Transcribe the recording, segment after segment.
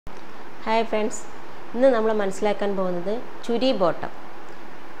Hi friends, ഇന്ന് നമ്മൾ മനസ്സിലാക്കാൻ പോകുന്നത് ചുരി ബോട്ടം.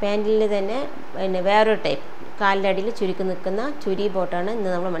 പാൻറ്റിൽ തന്നെ വേറൊരു ടൈപ്പ് കാലിൻ്റെ അടിയിൽ ചുരുക്കി നിൽക്കുന്ന ചുരി ബോട്ടാണ് ഇന്ന്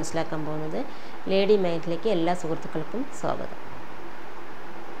നമ്മൾ മനസ്സിലാക്കാൻ പോകുന്നത്. ലേഡി മൈൻഡിലേക്ക് എല്ലാ സുഹൃത്തുക്കൾക്കും സ്വാഗതം.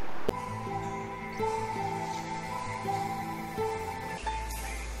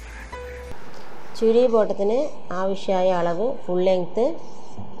 ചുരി ബോട്ടത്തിന് ആവശ്യമായ അളവ് ഫുൾ ലെങ്ത്ത്,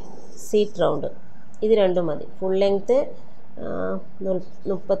 സീറ്റ് റൗണ്ട് ഇത് രണ്ടും മതി. ഫുൾ ലെങ്ത്ത്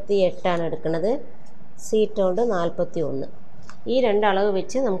 38 എടുക്കുന്നത്, സീറ്റ് റൗണ്ട് 41. ഈ രണ്ടളവ്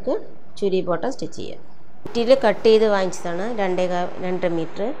വെച്ച് നമുക്ക് ചുരി ബോട്ടം സ്റ്റിച്ച് ചെയ്യാം. കുറ്റിയിൽ കട്ട് ചെയ്ത് വാങ്ങിച്ചതാണ് 2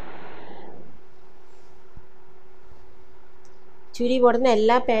 മീറ്റർ. ചുരി ബോട്ടത്തിന്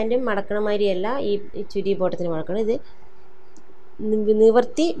എല്ലാ പാൻറ്റും മടക്കണ മാതിരിയല്ല ഈ ചുരി ബോട്ടത്തിന് മടക്കണം. ഇത്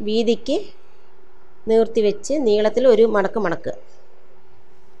വീതിക്ക് നിവർത്തി വെച്ച് നീളത്തിൽ ഒരു മടക്കുക.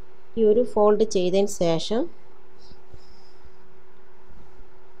 ഈ ഒരു ഫോൾഡ് ചെയ്തതിന് ശേഷം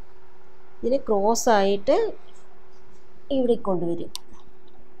ഇതിന് ക്രോസ് ആയിട്ട് ഇവിടെ കൊണ്ടുവരും.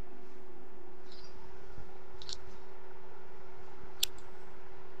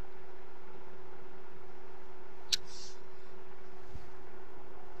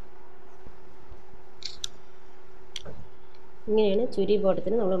 ഇങ്ങനെയാണ് ചുരി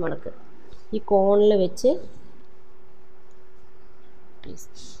ബോട്ടത്തിന് നമ്മൾ മടക്കുക. ഈ കോണിൽ വെച്ച്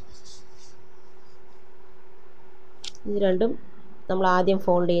ഇത് രണ്ടും നമ്മൾ ആദ്യം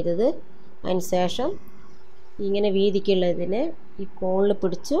ഫോൾഡ് ചെയ്തത്, അതിന് ശേഷം ഇങ്ങനെ വീതിക്കുള്ളതിനെ ഈ കോണിൽ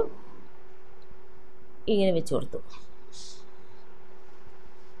പിടിച്ചു ഇങ്ങനെ വെച്ച് കൊടുത്തു.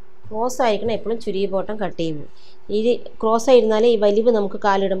 ക്രോസ് ആയിരിക്കണം എപ്പോഴും ചുരി ബോട്ടം കട്ട് ചെയ്യുമ്പോൾ. ഈ ക്രോസ് ആയിരുന്നാലേ ഈ വലിവ് നമുക്ക്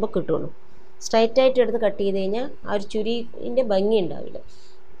കാലിടുമ്പോൾ കിട്ടുള്ളൂ. സ്ട്രൈറ്റ് ആയിട്ട് എടുത്ത് കട്ട് ചെയ്ത് കഴിഞ്ഞാൽ ആ ഒരു ചുരിൻ്റെ ഭംഗി ഉണ്ടാവില്ല,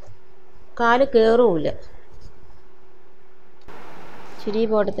 കാല് കയറുമില്ല. ചുരി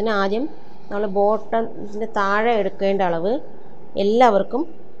ബോട്ടത്തിന് ആദ്യം നമ്മൾ ബോട്ടത്തിൻ്റെ താഴെ എടുക്കേണ്ട അളവ് എല്ലാവർക്കും,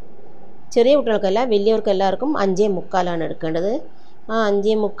 ചെറിയ കുട്ടികൾക്കല്ല വലിയവർക്ക് എല്ലാവർക്കും 5.75 എടുക്കേണ്ടത്. ആ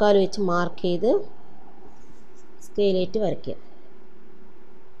 5.75 വെച്ച് മാർക്ക് ചെയ്ത് സ്കെയിലേറ്റ് വരയ്ക്കുക.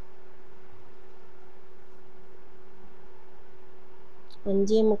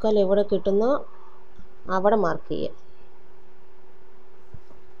 അഞ്ചേ മുക്കാൽ എവിടെ കിട്ടുന്നോ അവിടെ മാർക്ക് ചെയ്യുക.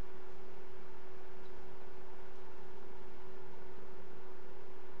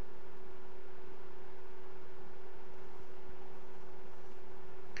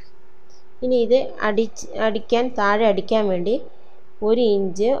 ഇനി ഇത് താഴെ അടിക്കാൻ വേണ്ടി 1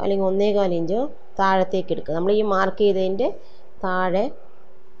 ഇഞ്ച് അല്ലെങ്കിൽ 1.25 ഇഞ്ചോ താഴത്തേക്ക് എടുക്കുക. നമ്മൾ ഈ മാർക്ക് ചെയ്തതിൻ്റെ താഴെ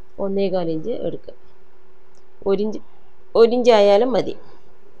 1.25 ഇഞ്ച് എടുക്കുക. 1 ഇഞ്ച് ആയാലും മതി.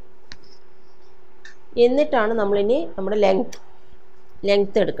 എന്നിട്ടാണ് നമ്മളിനി നമ്മുടെ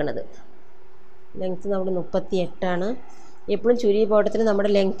ലെങ്ത്ത് എടുക്കുന്നത്. ലെങ്ത്ത് നമ്മുടെ 38. എപ്പോഴും ചുരി ബോട്ടത്തിന്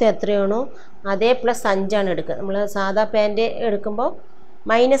നമ്മുടെ ലെങ്ത്ത് എത്രയാണോ അതേ +5 എടുക്കുക. നമ്മൾ സാധാ പാൻറ്റ് എടുക്കുമ്പോൾ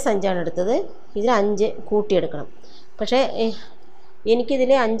 -5 എടുത്തത്. ഇതിൽ 5 കൂട്ടിയെടുക്കണം. പക്ഷേ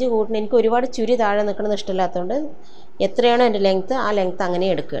എനിക്കിതിൽ 5 കൂട്ടണം. എനിക്ക് ഒരുപാട് ചുരി താഴെ നിൽക്കുന്നത് ഇഷ്ടമില്ലാത്തതുകൊണ്ട് എത്രയാണോ എൻ്റെ ലെങ്ത്ത് ആ ലെങ്ത്ത് അങ്ങനെ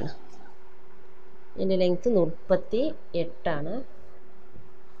എടുക്കുകയാണ്. എൻ്റെ ലെങ്ത്ത് 38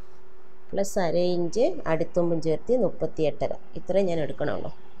 പ്ലസ് ½ ഇഞ്ച് അടിത്തുമ്പും ചേർത്ത് 38.5. ഇത്രയും ഞാൻ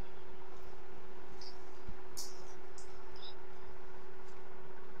എടുക്കണമല്ലോ.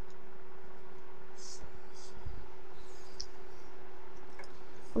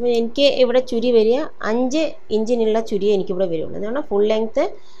 അപ്പോൾ എനിക്ക് ഇവിടെ ചുരി വരിക 5 ഇഞ്ചിനുള്ള ചുരി എനിക്കിവിടെ വരുള്ളൂ. എന്ന് പറഞ്ഞാൽ ഫുൾ ലെങ്ത്ത്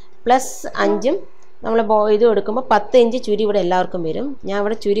 +5 നമ്മൾ ഇത് എടുക്കുമ്പോൾ 10 ഇഞ്ച് ചുരി ഇവിടെ എല്ലാവർക്കും വരും. ഞാൻ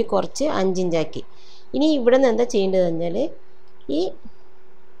ഇവിടെ ചുരി കുറച്ച് 5 ഇഞ്ചാക്കി. ഇനി ഇവിടെ നിന്ന് എന്താ ചെയ്യേണ്ടത് പറഞ്ഞാൽ ഈ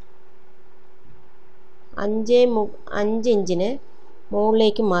 5 ഇഞ്ചിന്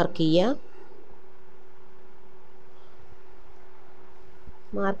മുകളിലേക്ക് മാർക്ക് ചെയ്യുക.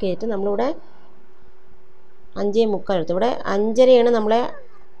 മാർക്ക് ചെയ്തിട്ട് നമ്മളിവിടെ 5.75 എടുത്തു. ഇവിടെ 5.5 നമ്മളെ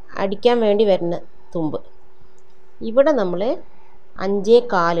അടിക്കാൻ വേണ്ടി വരുന്ന തുമ്പ്. ഇവിടെ നമ്മൾ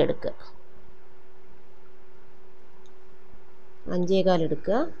 5.25 എടുക്കുക. 5.25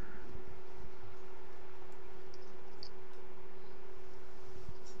 എടുക്കുക.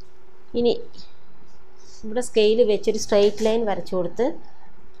 ഇനി ഇവിടെ സ്കെയിൽ വെച്ചൊരു സ്ട്രെയിറ്റ് ലൈൻ വരച്ചു കൊടുത്ത്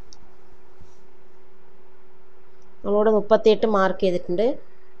നമ്മളിവിടെ 38 മാർക്ക് ചെയ്തിട്ടുണ്ട്.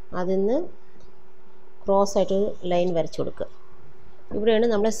 അതിൽ നിന്ന് ക്രോസ് ആയിട്ടൊരു ലൈൻ വരച്ചു കൊടുക്കുക. ഇവിടെയാണ്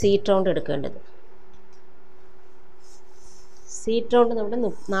നമ്മൾ സീറ്റ് റൗണ്ട് എടുക്കേണ്ടത്. സീറ്റ് റൗണ്ട് നമ്മുടെ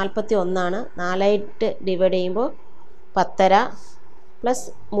 41. 4 ഡിവൈഡ് ചെയ്യുമ്പോൾ 10.5 പ്ലസ്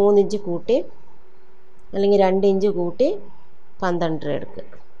 3 ഇഞ്ച് കൂട്ടി അല്ലെങ്കിൽ 2 ഇഞ്ച് കൂട്ടി 12 എടുക്കുക.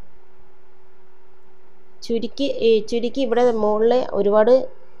 ചുരുക്കി ഇവിടെ മുകളിൽ ഒരുപാട്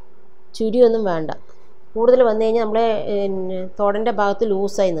ചുരിയൊന്നും വേണ്ട. കൂടുതൽ വന്നു കഴിഞ്ഞാൽ നമ്മളെ തോടൻ്റെ ഭാഗത്ത്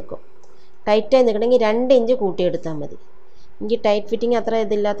ലൂസായി നിൽക്കും. ടൈറ്റായി നിൽക്കണമെങ്കിൽ 2 ഇഞ്ച് കൂട്ടിയെടുത്താൽ മതി. എനിക്ക് ടൈറ്റ് ഫിറ്റിംഗ് അത്ര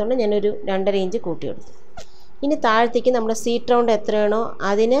ഇതില്ലാത്തതുകൊണ്ട് ഞാനൊരു 2.5 ഇഞ്ച് കൂട്ടി കൊടുത്തു. ഇനി താഴത്തേക്ക് നമ്മുടെ സീറ്റ് റൗണ്ട് എത്രയാണോ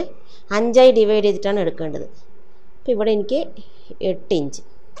അതിനെ 5ആയി ഡിവൈഡ് ചെയ്തിട്ടാണ് എടുക്കേണ്ടത്. അപ്പോൾ ഇവിടെ എനിക്ക് 8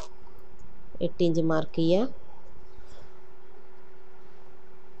 ഇഞ്ച് മാർക്ക് ചെയ്യുക.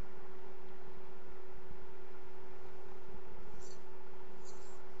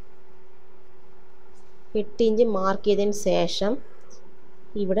 ഇഞ്ച് മാർക്ക് ചെയ്തതിന് ശേഷം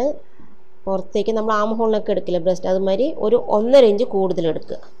ഇവിടെ പുറത്തേക്ക് നമ്മൾ ആം ഹോളിനൊക്കെ എടുക്കില്ല ബ്രസ്റ്റ്, അതുമാതിരി ഒരു 1.5 ഇഞ്ച് കൂടുതൽ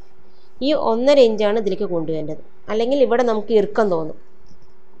എടുക്കുക. ഈ 1.5 ഇഞ്ചാണ് ഇതിലേക്ക് കൊണ്ടുവരേണ്ടത്. അല്ലെങ്കിൽ ഇവിടെ നമുക്ക് ഇറുക്കം തോന്നും.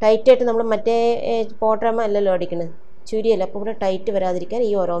 ടൈറ്റായിട്ട് നമ്മൾ മറ്റേ പോട്ടറമ്മ അല്ലല്ലോ അടിക്കുന്നത്, ചുരിയല്ല. അപ്പോൾ ഇവിടെ ടൈറ്റ് വരാതിരിക്കാൻ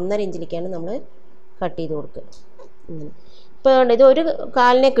ഈ ഒരു 1.5 ഇഞ്ചിലേക്കാണ് നമ്മൾ കട്ട് ചെയ്ത് കൊടുക്കുക. ഇപ്പോൾ ഇത് ഒരു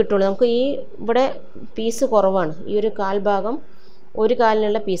കാലിനെ കിട്ടുള്ളൂ. നമുക്ക് ഈ ഇവിടെ പീസ് കുറവാണ്. ഈ ഒരു കാൽഭാഗം ഒരു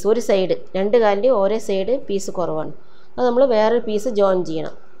കാലിനുള്ള പീസ്, ഒരു സൈഡ്, 2 കാലിൻ്റെ ഓരോ സൈഡ് പീസ് കുറവാണ്. അത് നമ്മൾ വേറൊരു പീസ് ജോയിൻ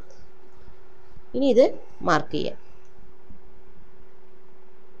ചെയ്യണം. ഇനി ഇത് മാർക്ക് ചെയ്യാം.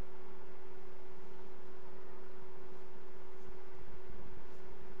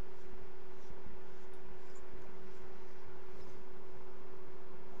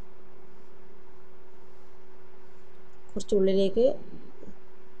 കുറച്ച് ഉള്ളിലേക്ക്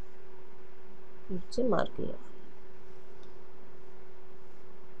കുറച്ച് മാർക്ക് ചെയ്യാം.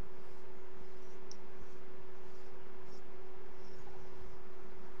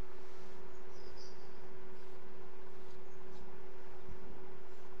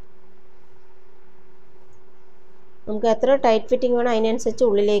 നമുക്ക് എത്ര ടൈറ്റ് ഫിറ്റിംഗ് വേണം അതിനനുസരിച്ച്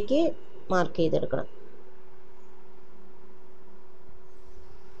ഉള്ളിലേക്ക് മാർക്ക് ചെയ്തെടുക്കണം.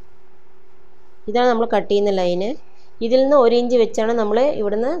 ഇതാണ് നമ്മൾ കട്ട് ചെയ്യുന്ന ലൈന്. ഇതിൽ നിന്ന് 1 ഇഞ്ച് വെച്ചാണ് നമ്മൾ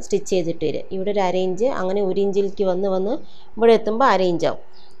ഇവിടുന്ന് സ്റ്റിച്ച് ചെയ്തിട്ട് വരിക. ഇവിടെ ഒരു 1/2 ഇഞ്ച്, അങ്ങനെ 1 ഇഞ്ചിലേക്ക് വന്ന് ഇവിടെ എത്തുമ്പോൾ 1/2 ഇഞ്ചാവും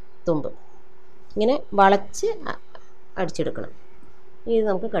തുമ്പ്. ഇങ്ങനെ വളച്ച് അടിച്ചെടുക്കണം. ഇത്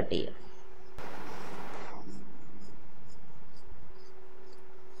നമുക്ക് കട്ട് ചെയ്യാം.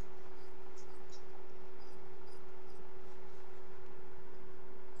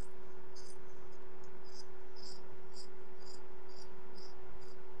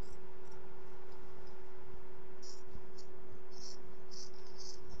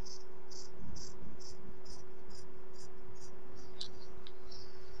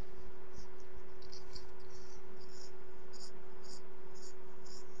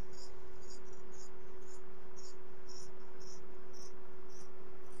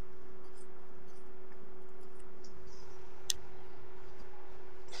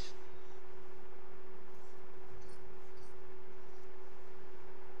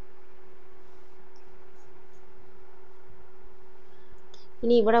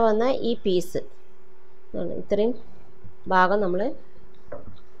 ഇനി ഇവിടെ വന്ന ഈ പീസ് ഇത്രയും ഭാഗം നമ്മൾ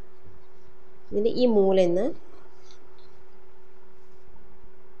ഇതിൻ്റെ ഈ മൂലയിൽ നിന്ന്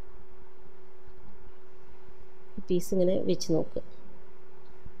പീസ് ഇങ്ങനെ വെച്ച് നോക്കുക.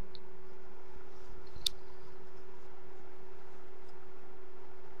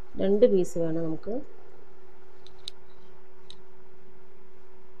 രണ്ട് പീസ് വേണം നമുക്ക്.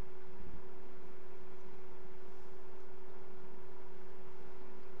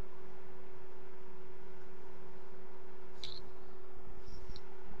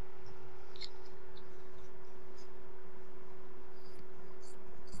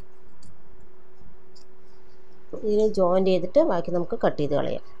 ഇതിനെ ജോയിൻ ചെയ്തിട്ട് ബാക്കി നമുക്ക് കട്ട് ചെയ്ത്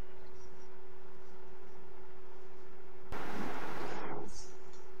കളയാം.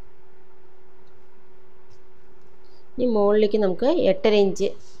 ഇനി മുകളിലേക്ക് നമുക്ക് 8.5 ഇഞ്ച്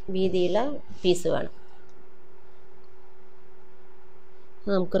വീതിയുള്ള പീസ് വേണം.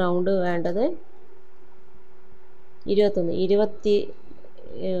 നമുക്ക് റൗണ്ട് വേണ്ടത് 21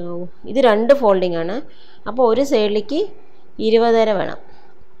 ഇത് 2 ഫോൾഡിംഗ് ആണ്. അപ്പോൾ ഒരു സൈഡിലേക്ക് 20.5 വേണം.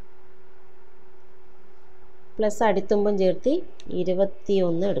 പ്ലസ് അടിത്തുമ്പം ചേർത്ത്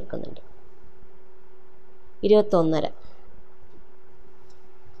 21 എടുക്കുന്നുണ്ട്. 21.5.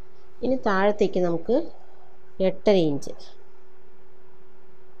 ഇനി താഴത്തേക്ക് നമുക്ക് 8.5 ഇഞ്ച്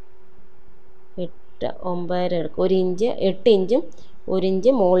 9.5 എടുക്കും. 1 ഇഞ്ച് 8 ഇഞ്ചും 1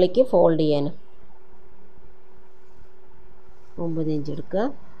 ഇഞ്ച് മുകളിലേക്ക് ഫോൾഡ് ചെയ്യാനും 9 ഇഞ്ച്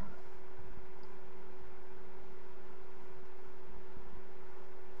എടുക്കുക.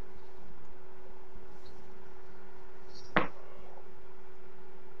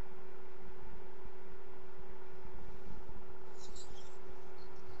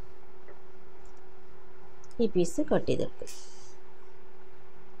 ഈ പീസ് കട്ട് ചെയ്തെടുക്കും.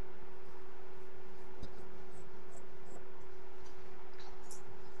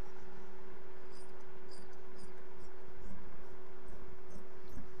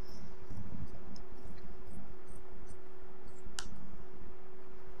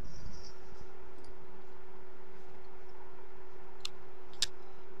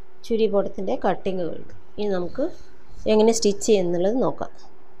 ചുരി ബോട്ടത്തിൻ്റെ കട്ടിങ് കഴിഞ്ഞു. ഇനി നമുക്ക് എങ്ങനെ സ്റ്റിച്ച് ചെയ്യുന്നുള്ളത് നോക്കാം.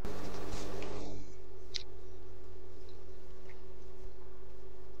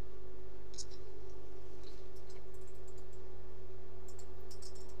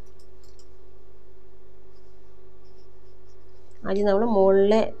 ആദ്യം നമ്മൾ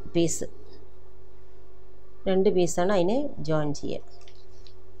മുകളിലെ പീസ് 2 പീസാണ് അതിനെ ജോയിൻ ചെയ്യുക.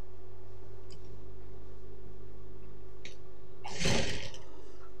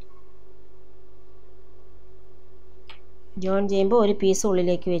 ജോയിൻ ചെയ്യുമ്പോൾ ഒരു പീസ്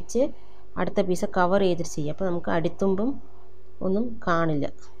ഉള്ളിലേക്ക് വെച്ച് അടുത്ത പീസ് കവർ ചെയ്തിട്ട് ചെയ്യുക. അപ്പോൾ നമുക്ക് അടിത്തുമ്പം ഒന്നും കാണില്ല,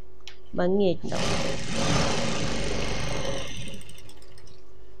 ഭംഗിയായിട്ടുണ്ടാവും.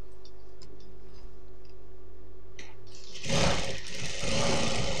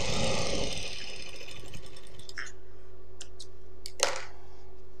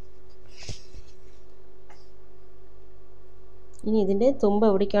 ഇനി ഇതിൻ്റെ തുമ്പ്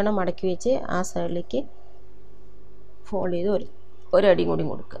എവിടേക്കാണോ മടക്കി വെച്ച് ആ സൈഡിലേക്ക് ഫോൾഡ് ചെയ്ത് ഒരടി കൂടി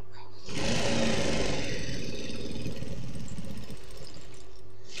കൊടുക്കുക.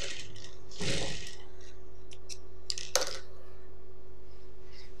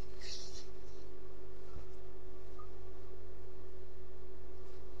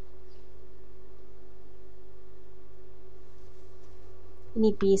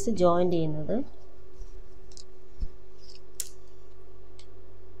 ഇനി പീസ് ജോയിൻ ചെയ്യുന്നത്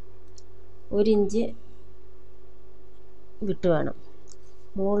 1 ഇഞ്ച് വിട്ട് വേണം.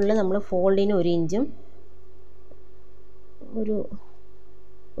 മുകളിൽ നമ്മൾ ഫോൾഡിന് 1 ഇഞ്ചും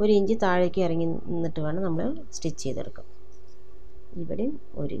 1 ഇഞ്ച് താഴേക്ക് ഇറങ്ങി നിന്നിട്ട് വേണം നമ്മൾ സ്റ്റിച്ച് ചെയ്തെടുക്കാം. ഇവിടെയും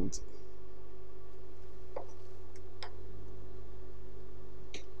 1 ഇഞ്ച്.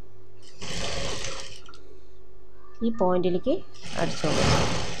 ഈ പോയിന്റിലേക്ക് അടിച്ചോളൂ.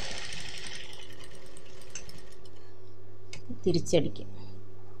 തിരിച്ചടിക്കുക.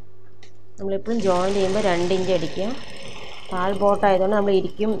 നമ്മളെപ്പോഴും ജോയിൻ ചെയ്യുമ്പോൾ 2 ഇഞ്ച് അടിക്കുക. പാൾ ബോട്ടായതുകൊണ്ട് നമ്മൾ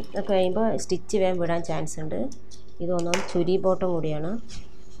ഇരിക്കും ഒക്കെ കഴിയുമ്പോൾ സ്റ്റിച്ച് വേഗം വിടാൻ ചാൻസ് ഉണ്ട്. ഇതൊന്നും ചുരി ബോട്ടം കൂടിയാണ്.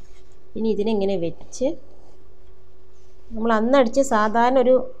 ഇനി ഇതിനെങ്ങനെ വെച്ച് നമ്മൾ അന്നടിച്ച് സാധാരണ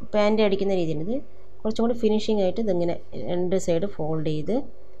ഒരു പാൻറ് അടിക്കുന്ന രീതിയാണ്. ഇത് കുറച്ചും കൂടി ഫിനിഷിംഗ് ആയിട്ട് ഇതിങ്ങനെ 2 സൈഡ് ഫോൾഡ് ചെയ്ത്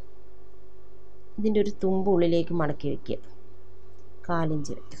ഇതിൻ്റെ ഒരു തുമ്പ് ഉള്ളിലേക്ക് മടക്കി വയ്ക്കുക. 1/4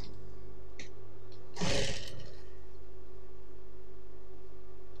 ഇഞ്ച്.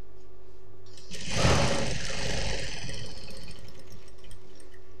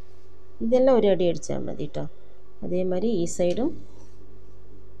 ഇതെല്ലാം ഒരു അടി അടിച്ചാൽ മതി കേട്ടോ. അതേമാതിരി ഈ സൈഡും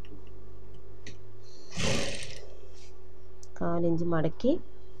 1/4 ഇഞ്ച് മടക്കി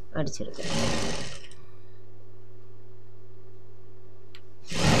അടിച്ചെടുക്കുക.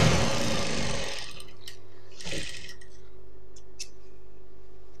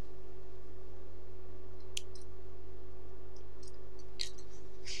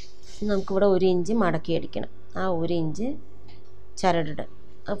 നമുക്കിവിടെ 1 ഇഞ്ച് മടക്കി അടിക്കണം. ആ 1 ഇഞ്ച് ചരടിട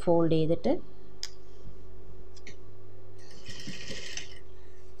ഫോൾഡ് ചെയ്തിട്ട്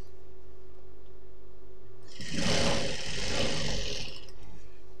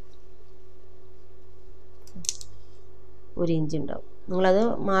ഒരു ഇഞ്ച് ഉണ്ടാവും. നിങ്ങളത്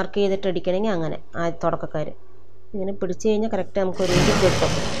മാർക്ക് ചെയ്തിട്ട് അടിക്കണമെങ്കിൽ അങ്ങനെ തുടക്കക്കാർ ഇങ്ങനെ പിടിച്ചു കഴിഞ്ഞാൽ കറക്റ്റ് നമുക്ക് 1 ഇഞ്ച്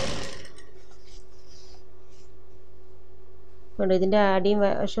കിട്ടും. അതുകൊണ്ട് ഇതിൻ്റെ അടിയും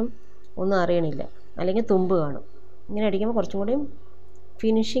വശം ഒന്നും അറിയണില്ല, അല്ലെങ്കിൽ തുമ്പ് കാണും. ഇങ്ങനെ അടിക്കുമ്പോൾ കുറച്ചും കൂടി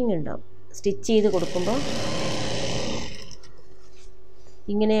ഫിനിഷിങ് ഉണ്ടാവും. സ്റ്റിച്ച് ചെയ്ത് കൊടുക്കുമ്പോൾ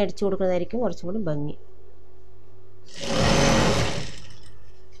ഇങ്ങനെ അടിച്ചു കൊടുക്കുന്നതായിരിക്കും കുറച്ചും കൂടി ഭംഗി.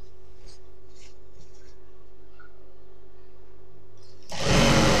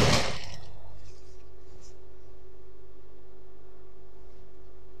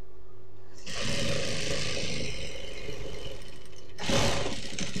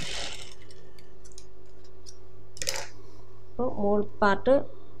 അപ്പോൾ മോൾ പാർട്ട്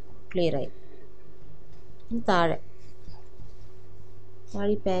ക്ലിയറായി. താഴെ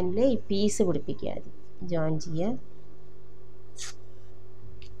പാനിൽ ഈ പീസ് പിടിപ്പിക്കുക. ആദ്യം ജോയിൻ ചെയ്യുക.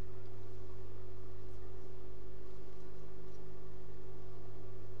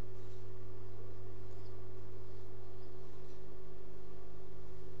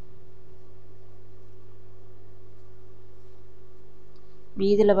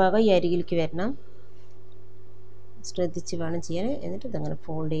 വീതിയുള്ള ഭാഗം ഈ അരികിലേക്ക് വരണം. ശ്രദ്ധിച്ച് വേണം ചെയ്യാൻ. എന്നിട്ട് ഇതങ്ങനെ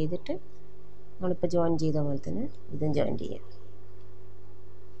ഫോൾഡ് ചെയ്തിട്ട് നമ്മളിപ്പോൾ ജോയിൻ ചെയ്ത പോലെ തന്നെ ഇതും ജോയിൻ ചെയ്യാം.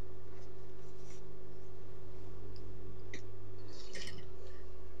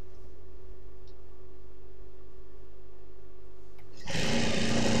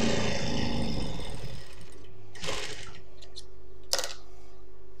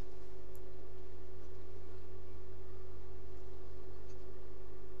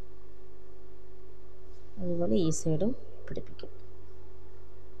 അതുപോലെ ഈ സൈഡും പിടിപ്പിക്കും.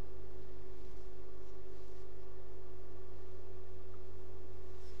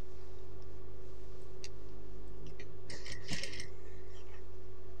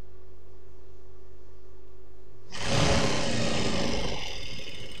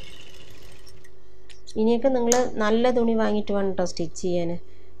 ഇനിയൊക്കെ നിങ്ങൾ നല്ല തുണി വാങ്ങിയിട്ട് വേണം കേട്ടോ സ്റ്റിച്ച് ചെയ്യാൻ.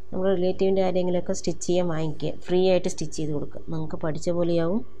 നമ്മൾ റിലേറ്റീവിൻ്റെ ആരെങ്കിലുമൊക്കെ സ്റ്റിച്ച് ചെയ്യാൻ വാങ്ങിക്കുക, ഫ്രീ ആയിട്ട് സ്റ്റിച്ച് ചെയ്ത് കൊടുക്കുക. നിങ്ങൾക്ക് പഠിച്ച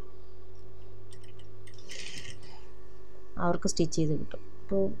പോലെയാവും, അവർക്ക് സ്റ്റിച്ച് ചെയ്ത് കിട്ടും.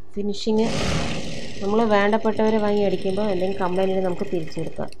 അപ്പോൾ ഫിനിഷിങ് നമ്മൾ വേണ്ടപ്പെട്ടവരെ വാങ്ങി അടിക്കുമ്പോൾ എന്തെങ്കിലും കംപ്ലൈൻറ്റ് നമുക്ക് തിരിച്ചു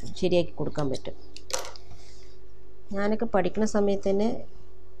കൊടുക്കാം, ശരിയാക്കി കൊടുക്കാൻ പറ്റും. ഞാനൊക്കെ പഠിക്കുന്ന സമയത്ത് തന്നെ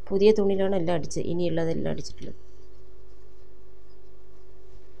പുതിയ തുണിയിലാണ് എല്ലാം അടിച്ചത്, ഇനിയുള്ളതെല്ലാം അടിച്ചിട്ടുള്ളത്.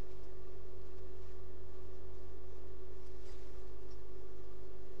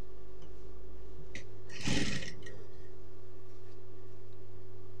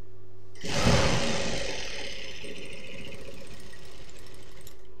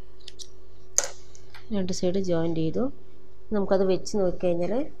 രണ്ട് സൈഡ് ജോയിൻ്റ് ചെയ്തു. നമുക്കത് വെച്ച്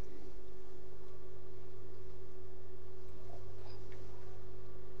നോക്കിക്കഴിഞ്ഞാൽ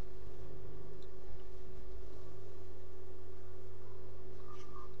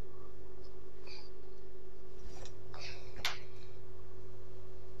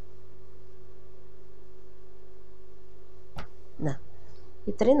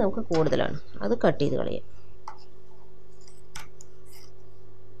ഇത്രയും നമുക്ക് കൂടുതലാണ്, അത് കട്ട് ചെയ്ത് കളയാം.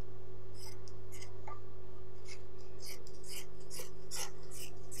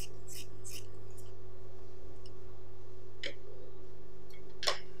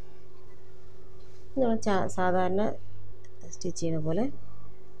 നമ്മൾ സാധാരണ സ്റ്റിച്ച് ചെയ്യുന്ന പോലെ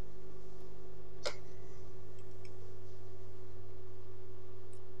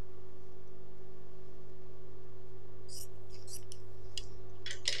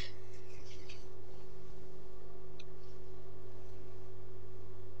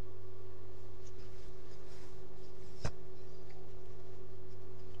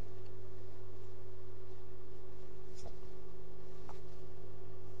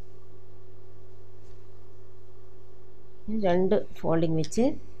രണ്ട് ഫോൾഡിങ് വെച്ച്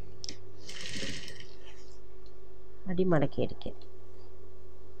അടി മടക്കിയെടുക്കുക.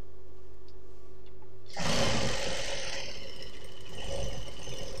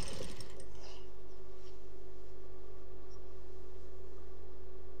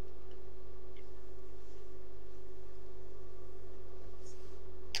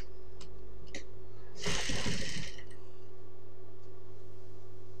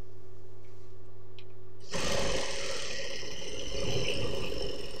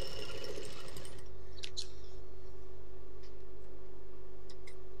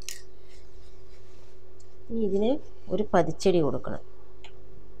 ഇനി ഇതിന് ഒരു പതിച്ചടി കൊടുക്കണം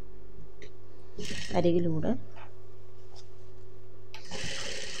അരികിലൂടെ.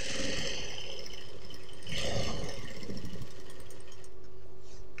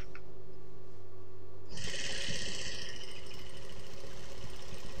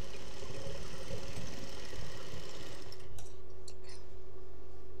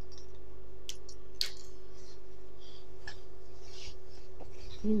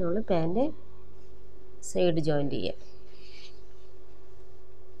 ഇനി നമ്മൾ പാൻറ് സൈഡ് ജോയിൻ്റ് ചെയ്യാം.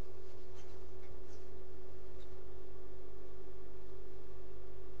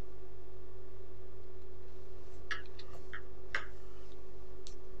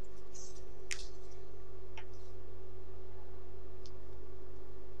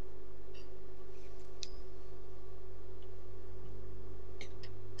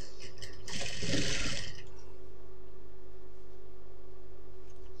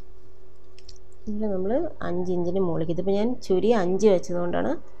 ഇതിൽ നമ്മൾ 5 ഇഞ്ചിന് മുകളിലേക്ക്, ഇതിപ്പോൾ ഞാൻ ചുരി 5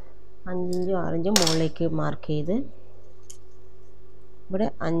 വെച്ചതുകൊണ്ടാണ് 5 ഇഞ്ചും 6 ഇഞ്ചും മുകളിലേക്ക് മാർക്ക് ചെയ്ത്, ഇവിടെ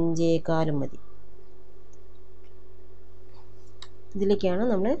 5.25 മതി. ഇതിലേക്കാണ്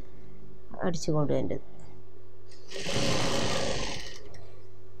നമ്മൾ അടിച്ചു കൊണ്ടുവരേണ്ടത്.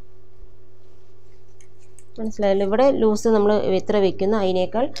 മനസ്സിലായല്ലോ? ഇവിടെ ലൂസ് നമ്മൾ എത്ര വെക്കുന്നു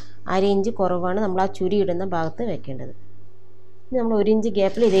അതിനേക്കാൾ 1/2 ഇഞ്ച് കുറവാണ് നമ്മൾ ആ ചുരി ഇടുന്ന ഭാഗത്ത് വെക്കേണ്ടത്. നമ്മൾ 1 ഇഞ്ച്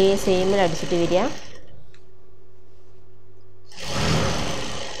ഗ്യാപ്പിൽ ഇതേ സെയിമിൽ അടിച്ചിട്ട് വരിക.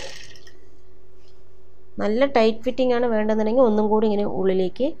 നല്ല ടൈറ്റ് ഫിറ്റിംഗ് ആണ് വേണ്ടതെന്നുണ്ടെങ്കിൽ ഒന്നും കൂടി ഇങ്ങനെ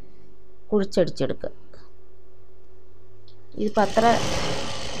ഉള്ളിലേക്ക് കുഴിച്ചടിച്ചെടുക്കുക. ഇതിപ്പോൾ അത്ര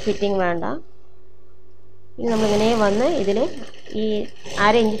ഫിറ്റിംഗ് വേണ്ട. ഇനി നമ്മളിങ്ങനെ വന്ന് ഇതിൽ ഈ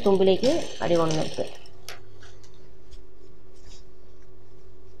 1/2 ഇഞ്ച് തുമ്പിലേക്ക് അടി കൊണ്ട് നിർത്തുക.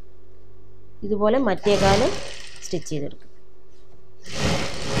 ഇതുപോലെ മറ്റേ കാല് സ്റ്റിച്ച് ചെയ്തെടുക്കുക.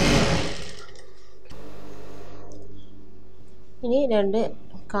 ഇനി 2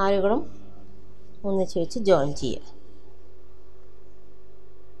 കാലുകളും ഒന്നിച്ച് വെച്ച് ജോയിൻ ചെയ്യുക.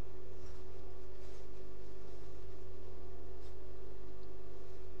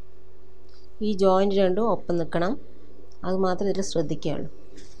 ഈ ജോയിൻ്റ് രണ്ടും ഒപ്പം നിൽക്കണം, അത് മാത്രമേ ഇതിൽ ശ്രദ്ധിക്കുകയുള്ളൂ.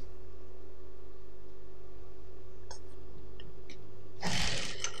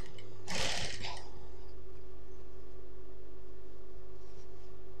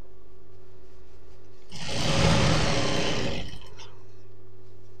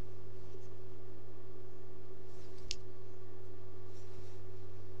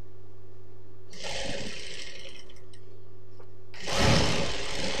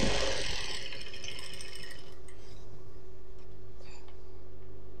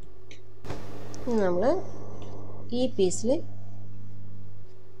 നമ്മൾ ഈ പീസിൽ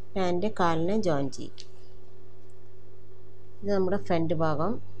പാൻറ്റ് കാലിനെ ജോയിൻ ചെയ്യും. ഇത് നമ്മുടെ ഫ്രണ്ട്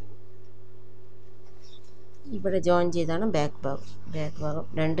ഭാഗം. ഇവിടെ ജോയിൻ ചെയ്താണ് ബാക്ക് ഭാഗം.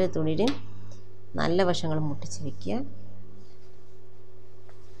 രണ്ട് തുണിയിലും നല്ല വശങ്ങൾ മുട്ടിച്ച് വയ്ക്കുക.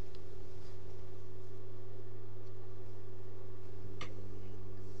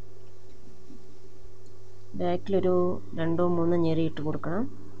 ബാക്കിലൊരു 2-3 ഞെറി ഇട്ട് കൊടുക്കണം.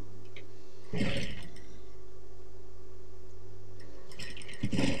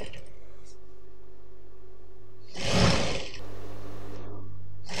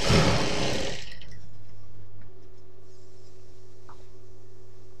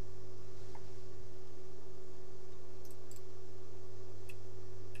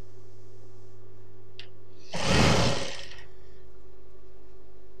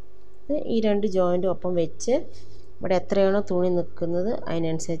 ഈ രണ്ട് ജോയിൻ്റ് ഒപ്പം വെച്ച് ഇവിടെ എത്രയാണോ തുണി നിൽക്കുന്നത്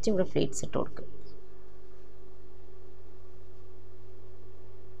അതിനനുസരിച്ച് ഇവിടെ ഫ്ലീറ്റ്സ് ഇട്ട് കൊടുക്കുക.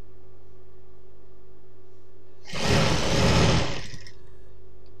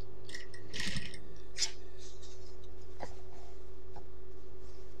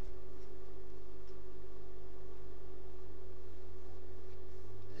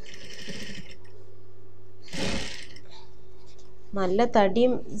 നല്ല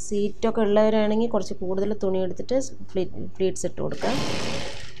തടിയും സീറ്റൊക്കെ ഉള്ളവരാണെങ്കിൽ കുറച്ച് കൂടുതൽ തുണി എടുത്തിട്ട് ഫ്ലീറ്റ്സ് ഇട്ട് കൊടുക്കാം.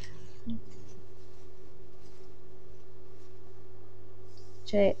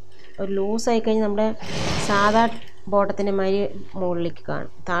 പക്ഷേ ഒരു ലൂസായി കഴിഞ്ഞാൽ നമ്മുടെ സാധാ ബോട്ടത്തിൻ്റെ മാതിരി മുകളിലേക്ക്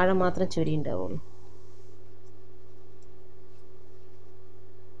കാണും, താഴെ മാത്രം ചുരി ഉണ്ടാവുള്ളൂ.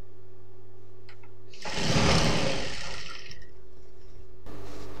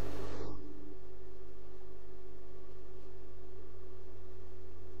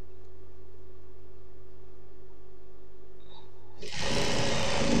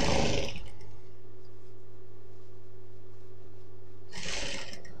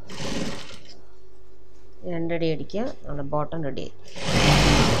 രണ്ടടി അടിക്കുക, നമ്മുടെ ബോട്ടം റെഡി ആയി.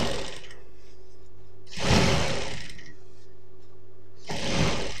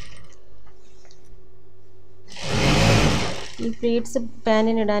 ഈ പ്ലീറ്റ്സ്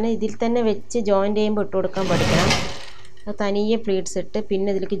പാനിനിടാൻ ഇതിൽ തന്നെ വെച്ച് ജോയിൻ്റ് ചെയ്യുമ്പോൾ ഇട്ട് കൊടുക്കാൻ പഠിക്കണം. അത് തനിയെ പ്ലീറ്റ്സ് ഇട്ട്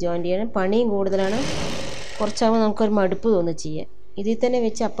പിന്നെ ഇതിലേക്ക് ജോയിൻ്റ് ചെയ്യണം. പണിയും കൂടുതലാണ്, കുറച്ചാകുമ്പോൾ നമുക്കൊരു മടുപ്പ് തോന്നും ചെയ്യാൻ. ഇതിൽ തന്നെ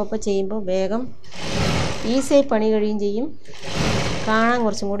വെച്ച് അപ്പം ചെയ്യുമ്പോൾ വേഗം ഈസിയായി പണി കഴിയുകയും ചെയ്യും, കാണാൻ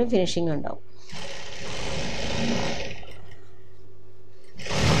കുറച്ചും കൂടി ഫിനിഷിങ് ഉണ്ടാവും.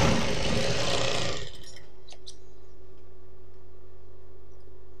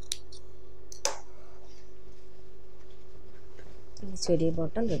 ചെറിയ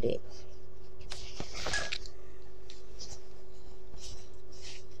ബോട്ടം റെഡിയായി.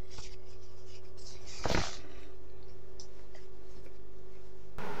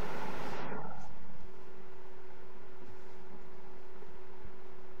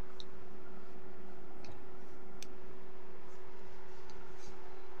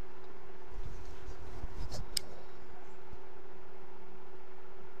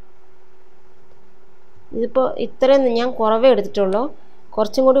 ഇതിപ്പോൾ ഇത്രയും ഞാൻ കുറവേ എടുത്തിട്ടുള്ളൂ.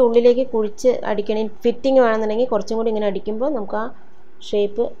 കുറച്ചും കൂടി ഉള്ളിലേക്ക് കുഴിച്ച് അടിക്കണേ, ഫിറ്റിങ് വേണമെന്നുണ്ടെങ്കിൽ കുറച്ചും കൂടി ഇങ്ങനെ അടിക്കുമ്പോൾ നമുക്ക് ആ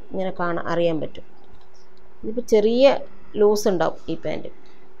ഷേപ്പ് ഇങ്ങനെ അറിയാൻ പറ്റും. ഇതിപ്പോൾ ചെറിയ ലൂസ് ഉണ്ടാവും ഈ പാൻറ്റ്.